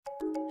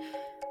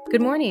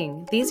Good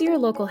morning. These are your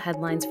local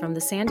headlines from the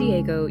San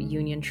Diego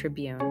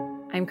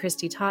Union-Tribune. I'm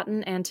Christy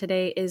Totten, and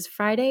today is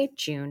Friday,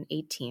 June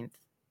 18th.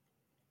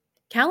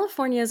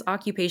 California's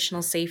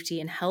Occupational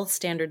Safety and Health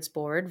Standards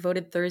Board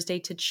voted Thursday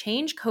to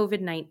change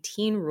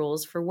COVID-19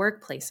 rules for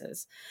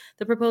workplaces.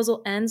 The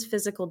proposal ends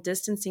physical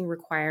distancing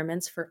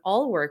requirements for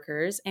all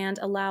workers and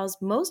allows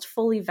most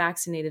fully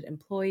vaccinated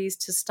employees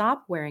to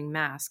stop wearing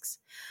masks.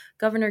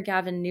 Governor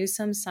Gavin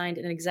Newsom signed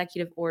an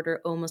executive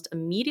order almost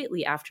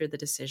immediately after the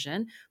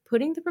decision,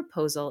 putting the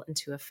proposal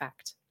into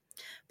effect.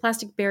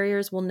 Plastic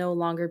barriers will no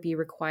longer be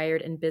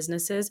required in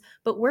businesses,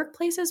 but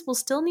workplaces will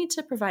still need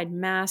to provide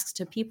masks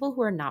to people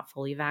who are not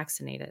fully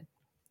vaccinated.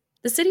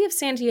 The city of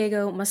San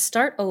Diego must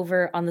start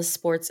over on the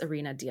sports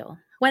arena deal.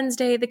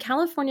 Wednesday, the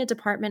California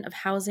Department of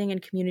Housing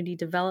and Community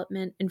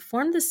Development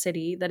informed the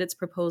city that its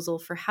proposal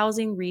for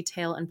housing,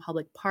 retail, and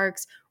public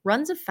parks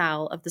runs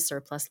afoul of the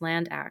Surplus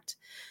Land Act.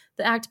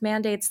 The act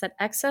mandates that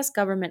excess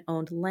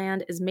government-owned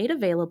land is made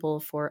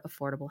available for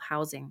affordable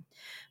housing.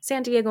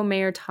 San Diego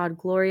Mayor Todd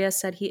Gloria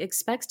said he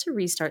expects to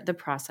restart the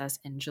process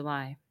in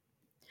July.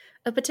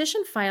 A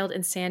petition filed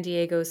in San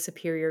Diego's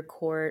Superior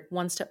Court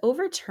wants to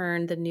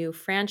overturn the new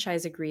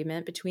franchise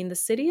agreement between the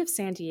City of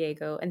San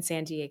Diego and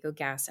San Diego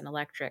Gas and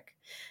Electric.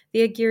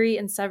 The Aguirre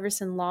and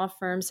Severson law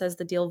firm says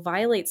the deal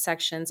violates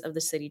sections of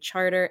the city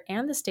charter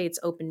and the state's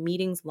open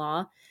meetings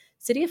law.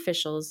 City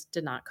officials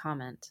did not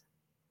comment.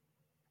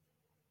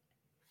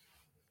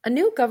 A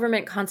new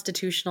government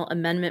constitutional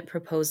amendment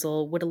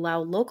proposal would allow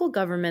local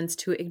governments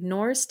to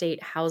ignore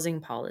state housing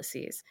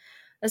policies.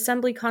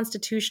 Assembly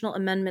Constitutional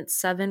Amendment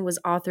 7 was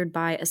authored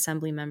by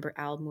Assemblymember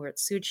Al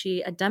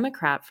Muratsuchi, a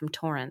Democrat from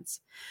Torrance.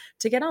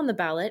 To get on the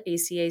ballot,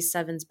 ACA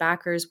 7's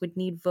backers would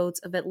need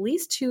votes of at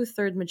least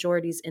two-thirds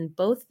majorities in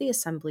both the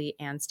Assembly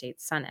and State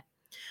Senate.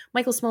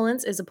 Michael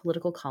Smollins is a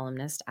political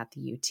columnist at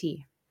the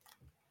UT.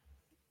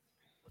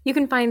 You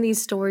can find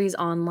these stories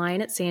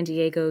online at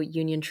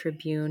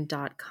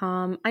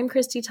SanDiegoUnionTribune.com. I'm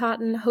Christy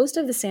Totten, host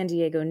of the San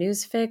Diego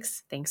News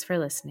Fix. Thanks for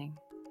listening.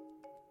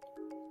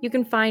 You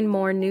can find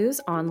more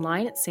news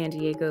online at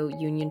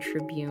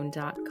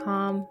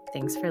SanDiegoUnionTribune.com.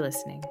 Thanks for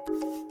listening.